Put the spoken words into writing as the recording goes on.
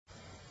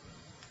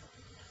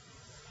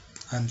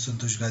I'm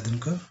Santosh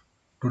Gaidhankar.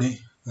 Today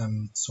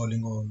I'm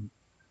solving a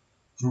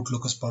root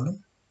locus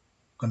problem,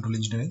 control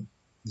engineering.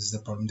 This is the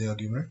problem they are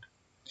given it.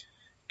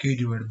 K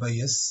divided by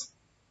S,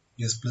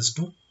 S plus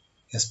 2,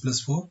 S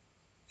plus 4,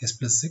 S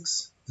plus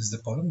 6. This is the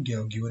problem they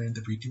are given in the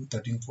VTU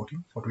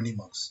 13-14 for 20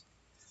 marks.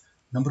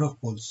 Number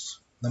of poles.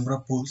 Number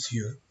of poles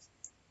here.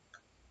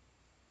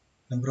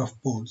 Number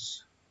of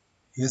poles.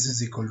 S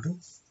is equal to,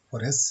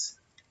 for S,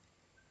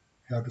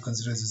 you have to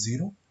consider as a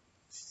 0.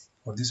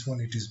 For this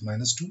one it is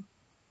minus 2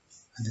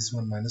 and this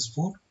one minus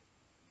 4,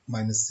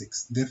 minus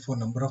 6. Therefore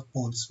number of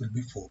poles will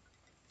be 4.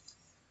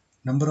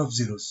 Number of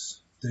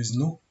zeros. There is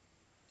no,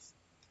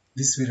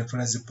 this we refer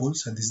as the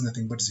poles and this is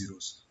nothing but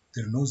zeros.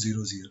 There are no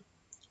zeros here.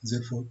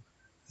 Therefore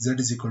Z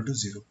is equal to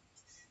 0.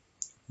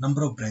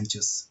 Number of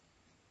branches.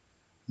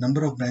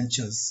 Number of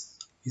branches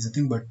is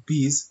nothing but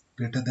P is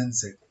greater than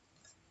Z.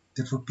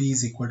 Therefore P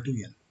is equal to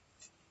N.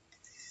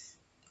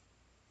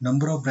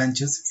 Number of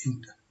branches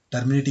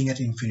terminating at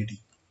infinity.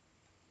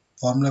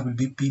 Formula will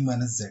be P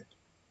minus Z.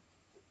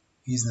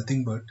 Is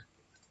nothing but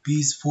P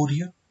is 4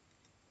 here,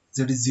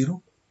 Z is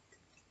 0.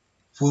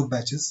 4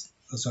 branches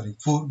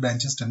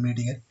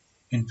terminating at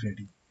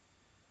infinity.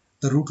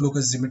 The root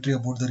locus is symmetry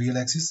about the real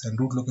axis and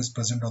root locus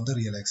present on the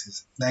real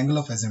axis. The angle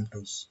of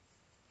asymptotes.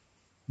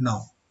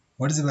 Now,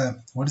 what is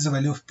the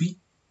value of P?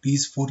 P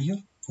is 4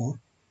 here, 4.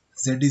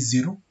 Z is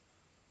 0,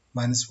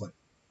 minus 1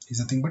 is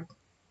nothing but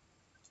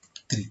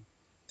 3.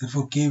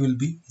 Therefore, K will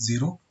be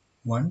 0,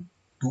 1,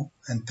 2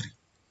 and 3.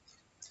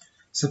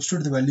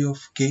 Substitute the value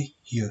of K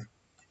here.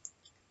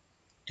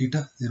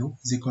 Theta 0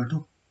 is equal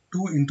to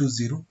 2 into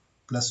 0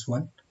 plus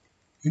 1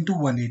 into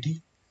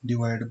 180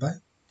 divided by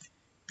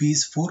P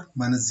is 4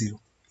 minus 0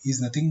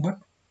 is nothing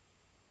but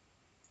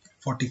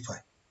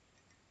 45.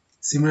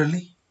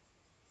 Similarly,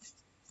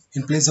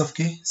 in place of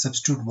K,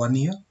 substitute 1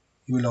 here.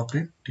 You will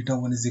operate theta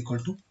 1 is equal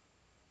to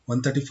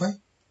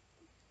 135.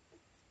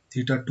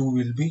 Theta 2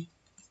 will be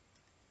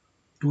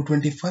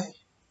 225.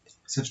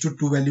 Substitute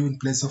 2 value in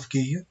place of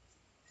K here.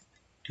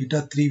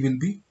 Theta 3 will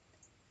be,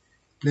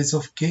 place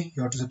of K,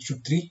 you have to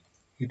substitute 3.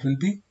 It will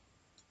be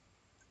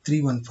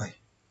 315.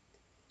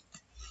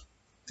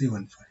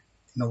 315.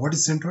 Now what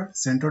is centroid?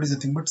 Centroid is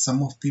nothing but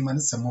sum of P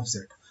minus sum of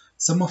Z.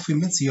 Sum of P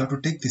means you have to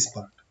take this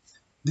part.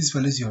 This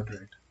values you have to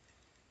write.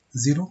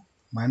 0,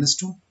 minus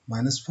 2,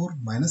 minus 4,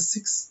 minus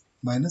 6,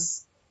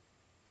 minus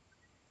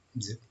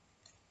 0.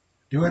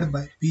 Divided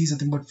by P is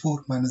nothing but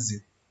 4 minus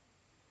 0.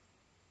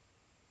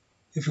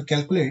 If you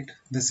calculate,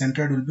 the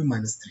centroid will be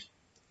minus 3.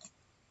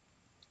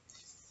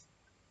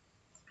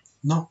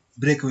 Now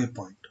breakaway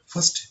point.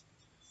 First,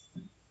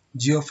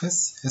 G of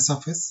S, S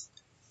of S,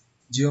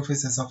 G of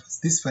S, S of S.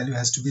 This value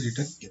has to be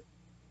written here.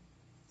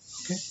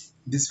 Okay,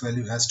 this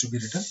value has to be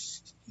written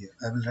here.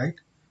 I will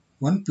write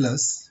 1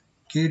 plus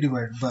K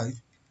divided by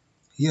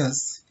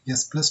S,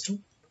 S plus 2,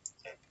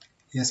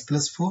 S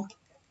plus 4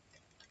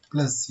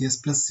 plus S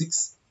plus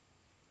 6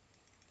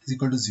 is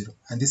equal to 0.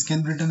 And this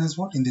can be written as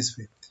what? In this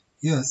way.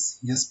 S,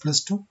 S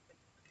plus 2,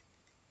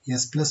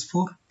 S plus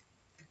 4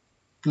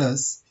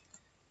 plus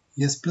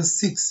S plus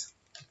 6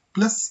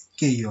 plus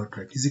K you have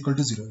to write is equal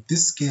to 0.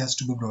 This K has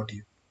to be brought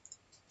here.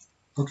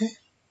 Okay.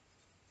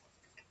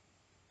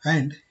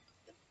 And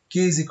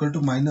K is equal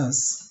to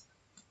minus,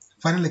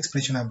 final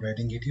expression I am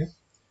writing it here.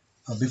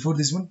 Before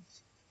this one,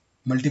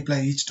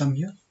 multiply each term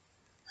here.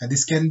 And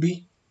this can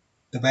be,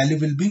 the value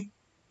will be,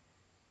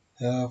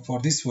 for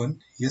this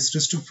one, S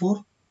raised to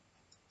 4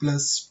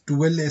 plus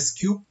 12S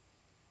cube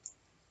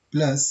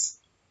plus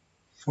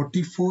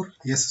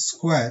 44S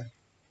square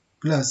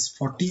plus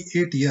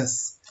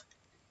 48S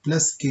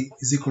plus K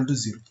is equal to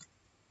 0.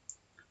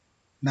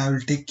 Now I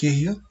will take K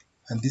here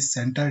and this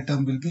entire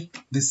term will be,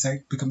 this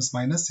side becomes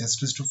minus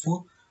S raised to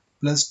 4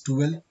 plus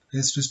 12S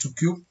raised to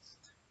cube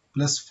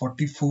plus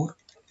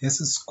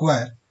 44S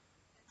square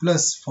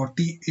plus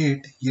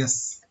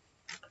 48S.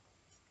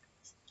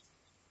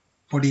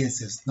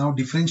 Now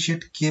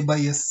differentiate K by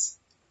S.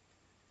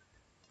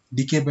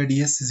 dk by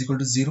ds is equal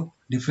to 0.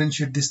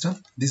 Differentiate this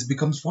term. This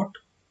becomes what?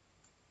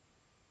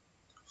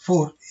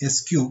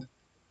 4s cube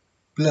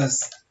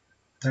plus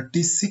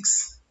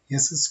 36s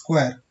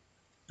square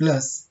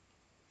plus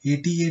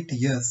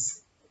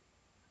 88s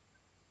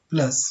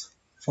plus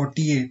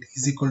 48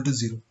 is equal to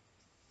 0.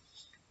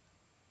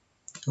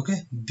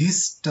 Okay,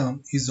 this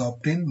term is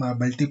obtained by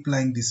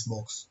multiplying this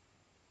box.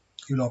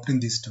 You will obtain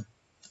this term.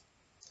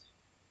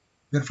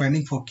 We are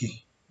finding for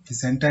K.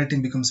 This entire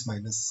thing becomes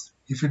minus.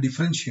 If you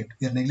differentiate,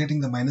 we are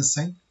neglecting the minus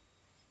sign.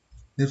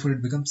 Therefore,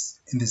 it becomes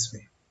in this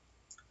way.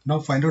 Now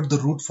find out the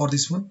root for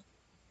this one.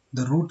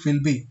 The roots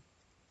will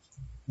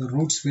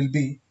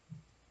be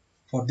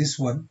for this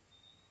one,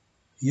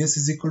 S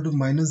is equal to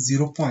minus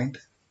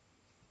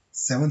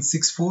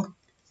 0.764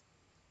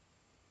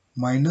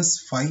 minus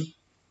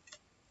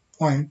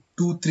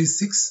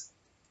 5.236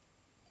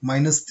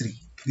 minus 3.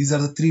 These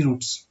are the 3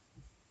 roots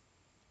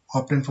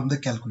obtained from the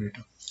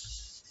calculator.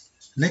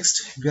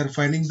 Next, we are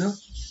finding the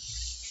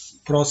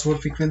crossover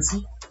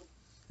frequency.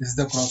 This is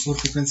the crossover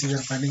frequency we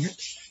are finding it.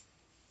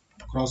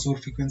 Crossover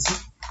frequency.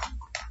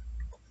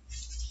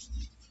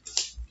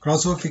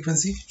 Crossover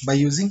frequency by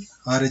using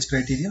RH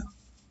criteria.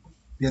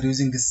 We are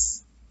using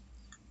this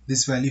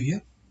value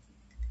here,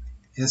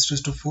 s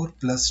raised to 4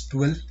 plus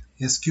 12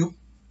 s cube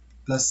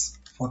plus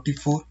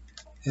 44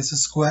 s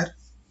square,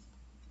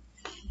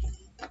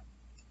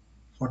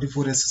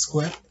 44 s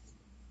square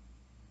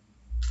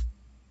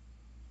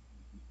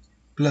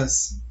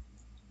plus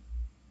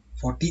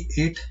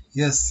 48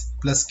 s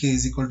plus k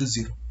is equal to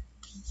 0.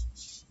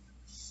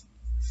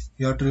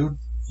 You have to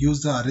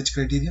use the RH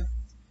criteria,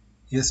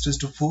 s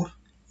raised to 4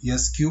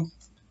 s cube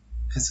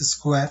s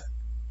square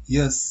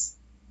s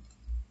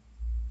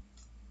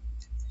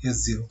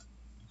 0.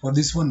 For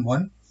this one,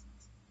 1,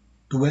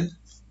 12,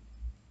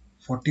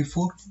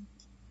 44,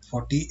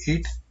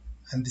 48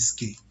 and this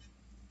k.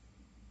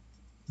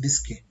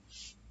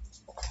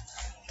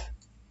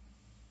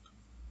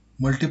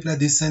 Multiply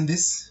this and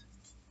this.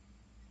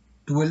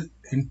 12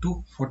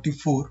 into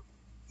 44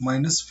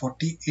 minus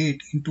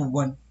 48 into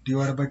 1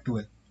 divided by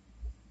 12.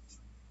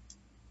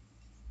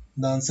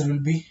 The answer will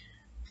be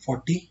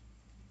 40.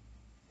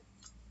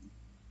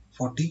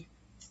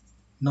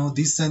 Now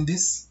this and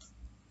this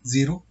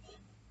 0.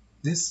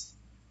 This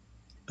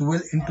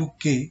 12 into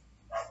k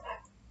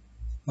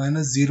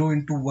minus 0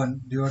 into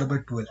 1 divided by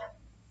 12.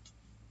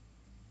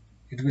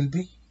 It will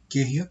be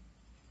k here.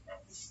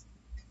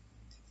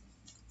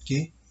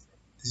 K.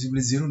 This will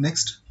be 0.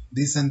 Next,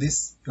 this and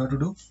this you have to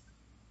do.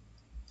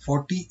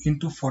 40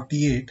 into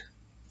 48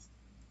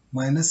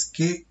 minus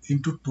k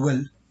into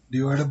 12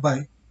 divided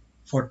by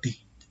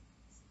 40.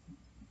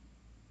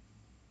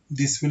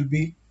 This will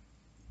be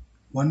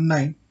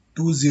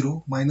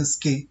 1920 minus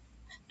k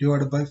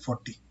divided by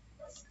 40.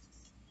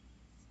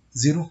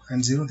 0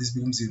 and 0, this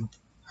becomes 0.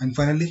 And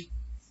finally,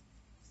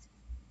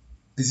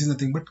 this is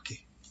nothing but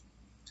k.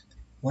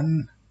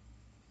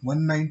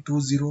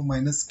 1920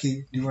 minus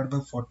k divided by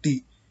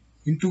 40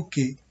 into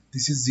k,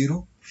 this is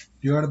 0,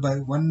 divided by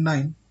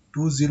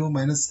 1920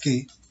 minus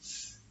k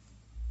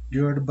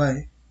divided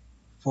by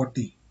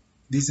 40.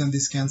 This and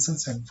this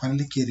cancels and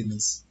finally k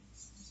remains.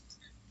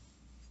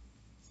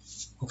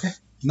 Okay.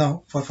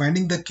 Now for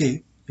finding the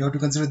k, you have to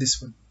consider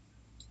this one.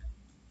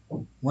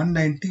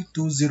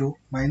 1920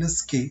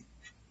 minus k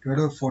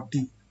divided by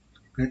 40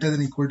 greater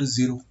than or equal to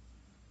 0.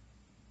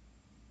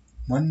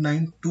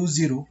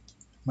 1920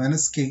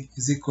 minus k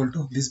is equal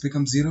to, this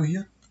becomes 0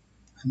 here,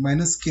 and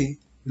minus k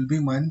will be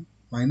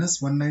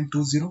minus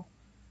 1920.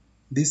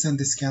 This and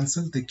this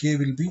cancel, the k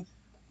will be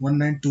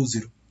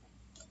 1920.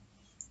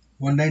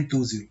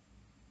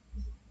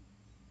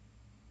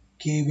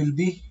 K will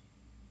be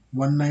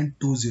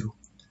 1920.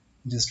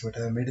 Just what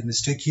I made a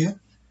mistake here.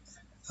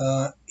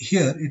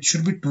 Here it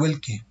should be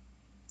 12k.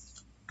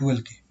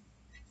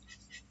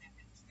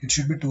 It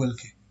should be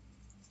 12k.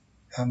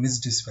 I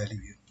missed this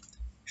value here.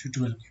 It should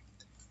 12k.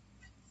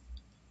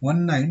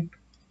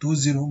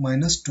 1920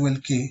 minus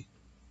 12k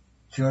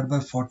divided by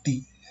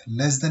 40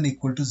 less than or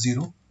equal to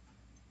 0.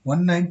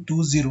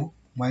 1920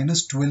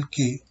 minus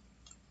 12k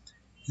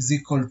is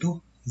equal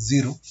to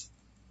 0.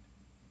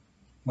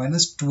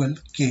 Minus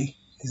 12k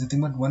is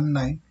nothing but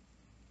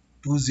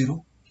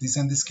 1920. This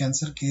and this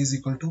cancel. K is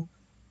equal to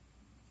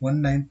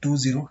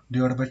 1920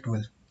 divided by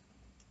 12.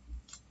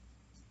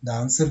 The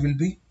answer will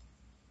be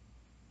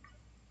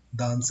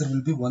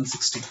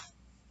 160.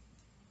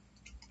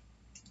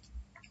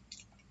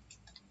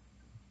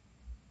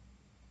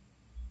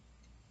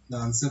 The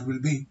answer will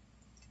be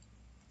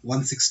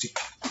 160.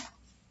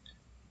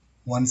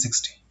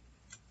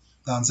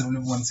 The answer will be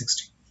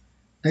 160.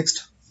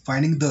 Next,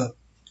 finding the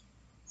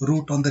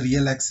root on the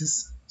real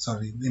axis,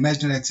 sorry, the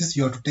imaginary axis,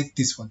 you have to take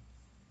this one.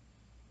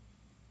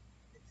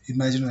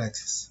 Imaginary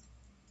axis.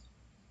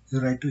 You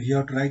have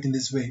to write in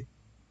this way.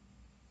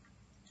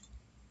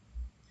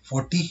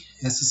 40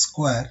 s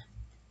square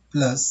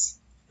plus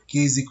k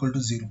is equal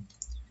to 0.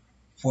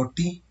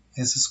 40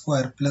 s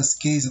square plus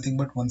k is nothing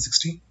but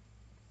 160.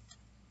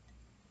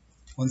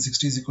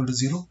 160 is equal to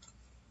 0.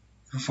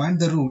 If you find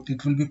the root,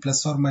 it will be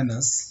plus or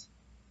minus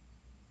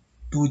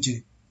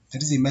 2j.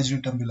 That is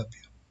imaginary term will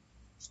appear.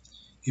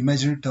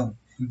 Imaginary term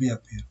will be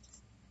up here.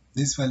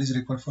 This value is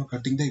required for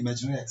cutting the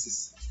imaginary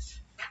axis.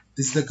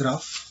 This is the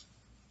graph.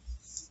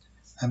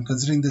 I am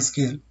considering the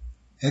scale.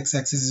 X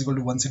axis is equal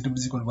to 1 cm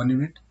is equal to 1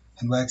 unit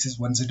and y axis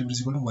 1 cm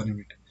is equal to 1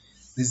 unit.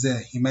 This is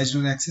the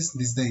imaginary axis.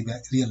 This is the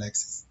real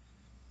axis.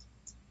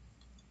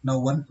 Now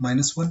 1,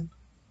 minus 2,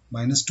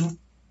 minus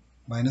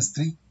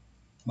 3,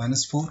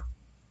 minus 4,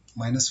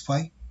 minus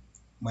 5,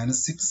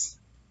 minus 6,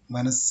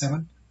 minus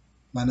 7,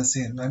 minus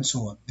 8 and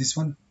so on. This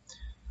one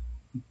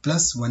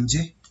plus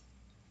 1j,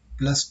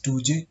 plus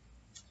 2j,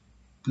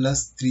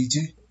 plus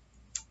 3j,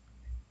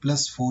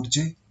 plus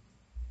 4j,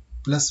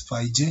 plus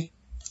 5j,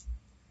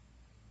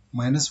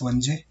 minus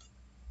 1j,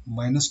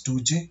 minus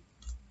 2j,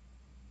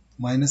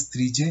 minus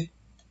 3j,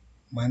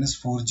 minus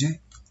 4j,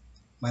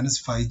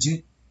 minus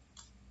 5j,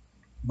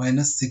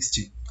 minus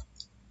 6j.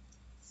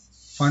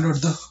 Find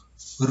out the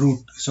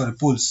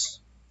poles.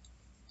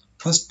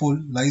 First pole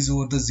lies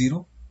over the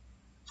 0.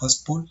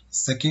 First pole.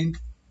 Second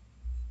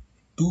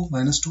 2,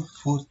 minus 2,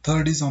 4.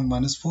 Third is on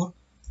minus 4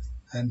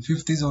 and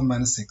fifth is on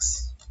minus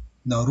 6.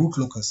 Now root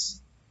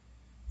locus,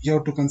 you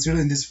have to consider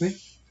in this way.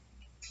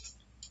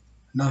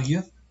 Now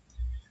here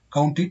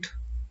count it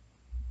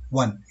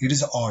 1, it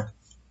is odd,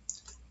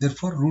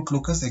 therefore root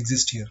locus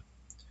exists here.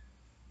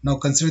 Now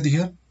consider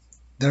here,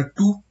 there are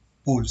 2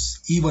 poles,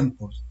 even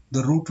poles,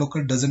 the root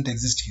locus doesn't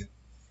exist here.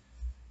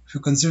 If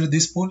you consider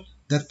this pole,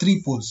 there are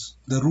 3 poles,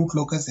 the root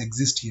locus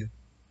exists here.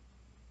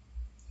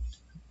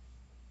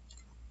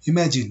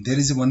 Imagine there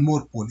is one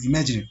more pole,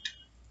 imagine it.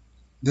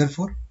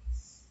 Therefore,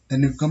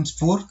 then it becomes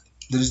 4,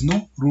 there is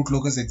no root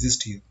locus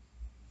exist here.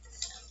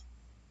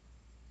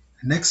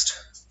 Next,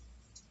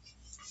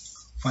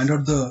 find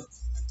out the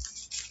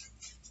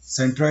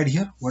centroid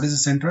here. What is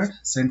the centroid?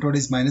 Centroid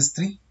is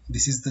 -3.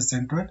 This is the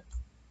centroid,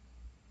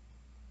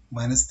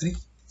 -3.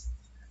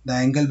 The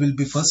angle will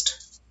be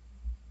first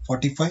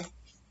 45.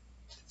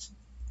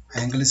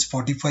 Angle is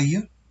 45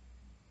 here.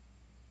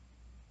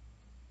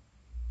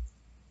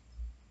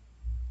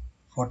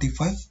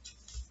 45.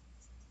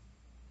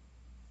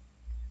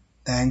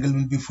 The angle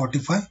will be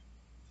 45.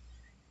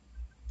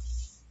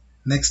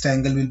 Next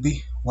angle will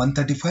be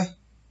 135.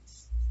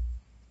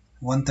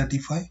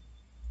 135.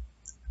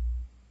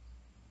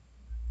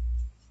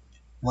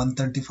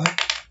 135.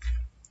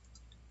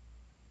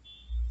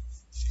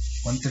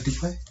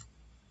 135.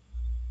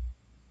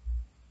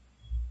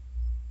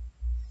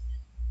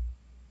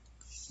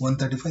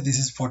 135. This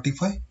is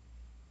 45.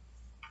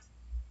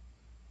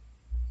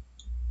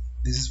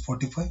 This is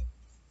 45.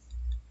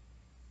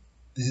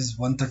 This is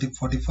 130,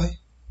 45.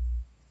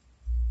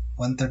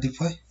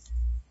 135.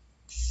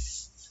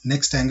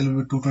 Next angle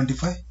will be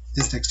 225.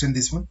 Just extend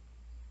this one.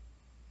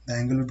 The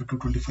angle will be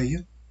 225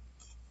 here.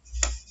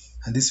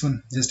 And this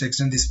one, just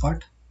extend this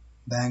part.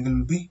 The angle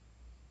will be,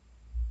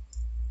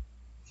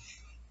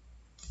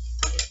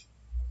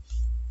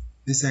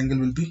 this angle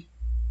will be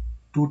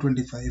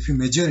 225. If you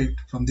measure it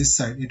from this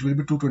side, it will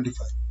be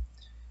 225.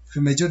 If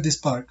you measure this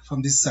part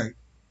from this side,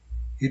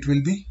 it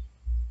will be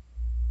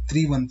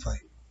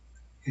 315.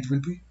 It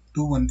will be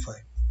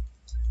 215.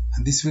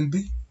 And this will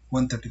be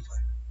 135.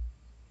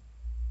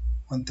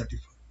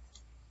 135.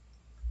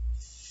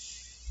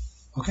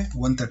 Okay,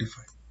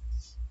 135.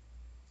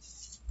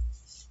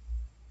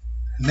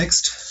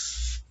 Next,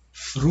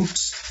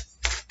 roots.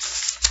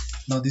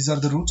 Now these are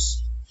the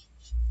roots.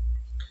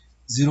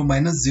 0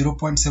 minus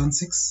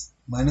 0.76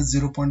 minus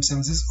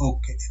 0.76.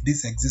 Okay,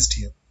 this exists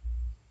here.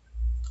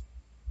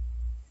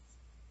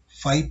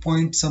 5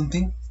 point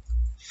something,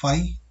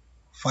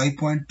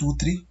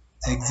 5.23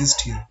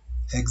 exist here.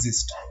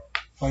 Exist.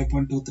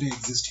 5.23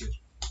 exist here.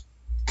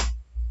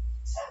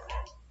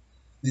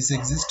 This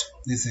exists.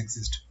 This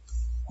exists.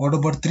 What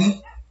about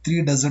 3?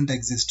 3 doesn't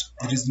exist.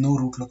 There is no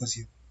root locus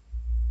here.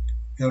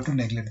 You have to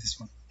neglect this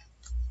one.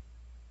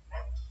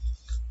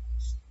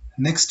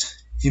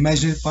 Next,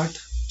 imaginary part.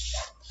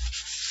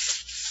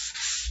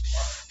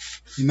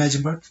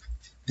 Imaginary part.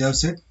 They have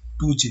said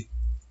 2j.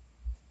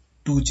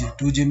 2j.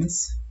 2j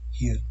means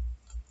here.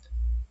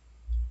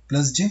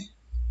 Plus j,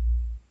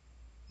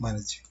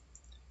 minus j.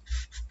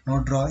 Now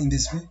draw in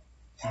this way.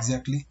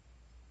 Exactly.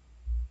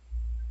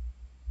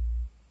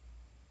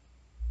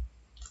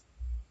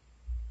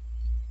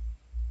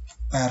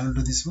 Parallel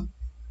to this one.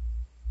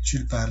 It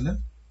should be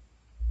parallel.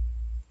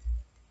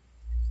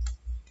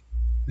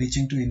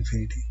 Reaching to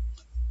infinity.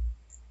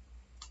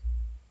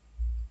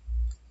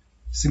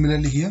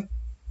 Similarly here,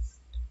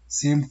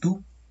 same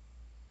 2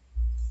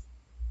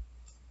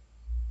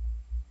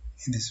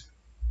 in this way.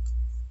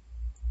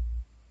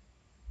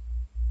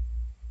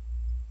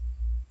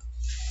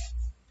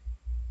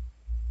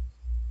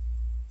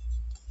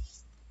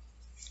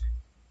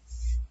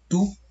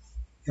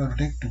 You have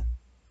to take 2.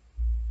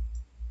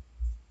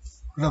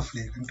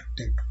 Roughly, you can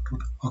take 2.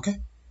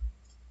 Okay?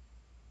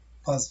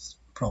 Pass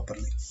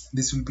properly.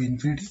 This will be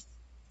infinity.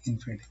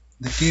 Infinity.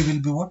 The k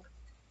will be what?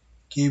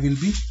 K will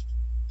be,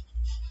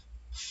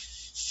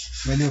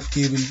 value of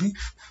k will be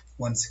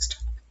 160.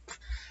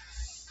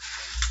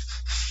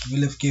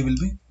 Value of k will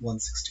be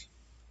 160.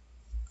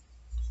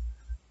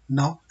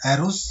 Now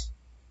arrows,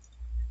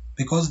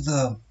 because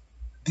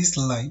this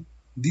line,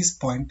 this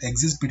point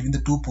exists between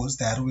the 2 poles,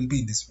 the arrow will be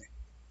in this way.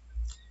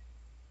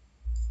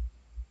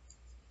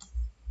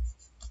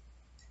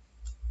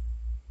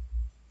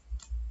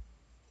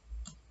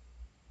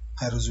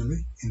 Arrows will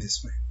be in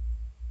this way.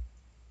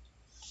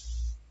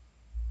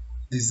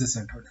 This is the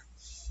centroid.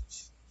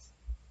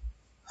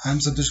 I am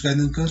Santosh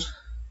Gaidhankar.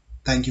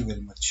 Thank you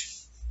very much.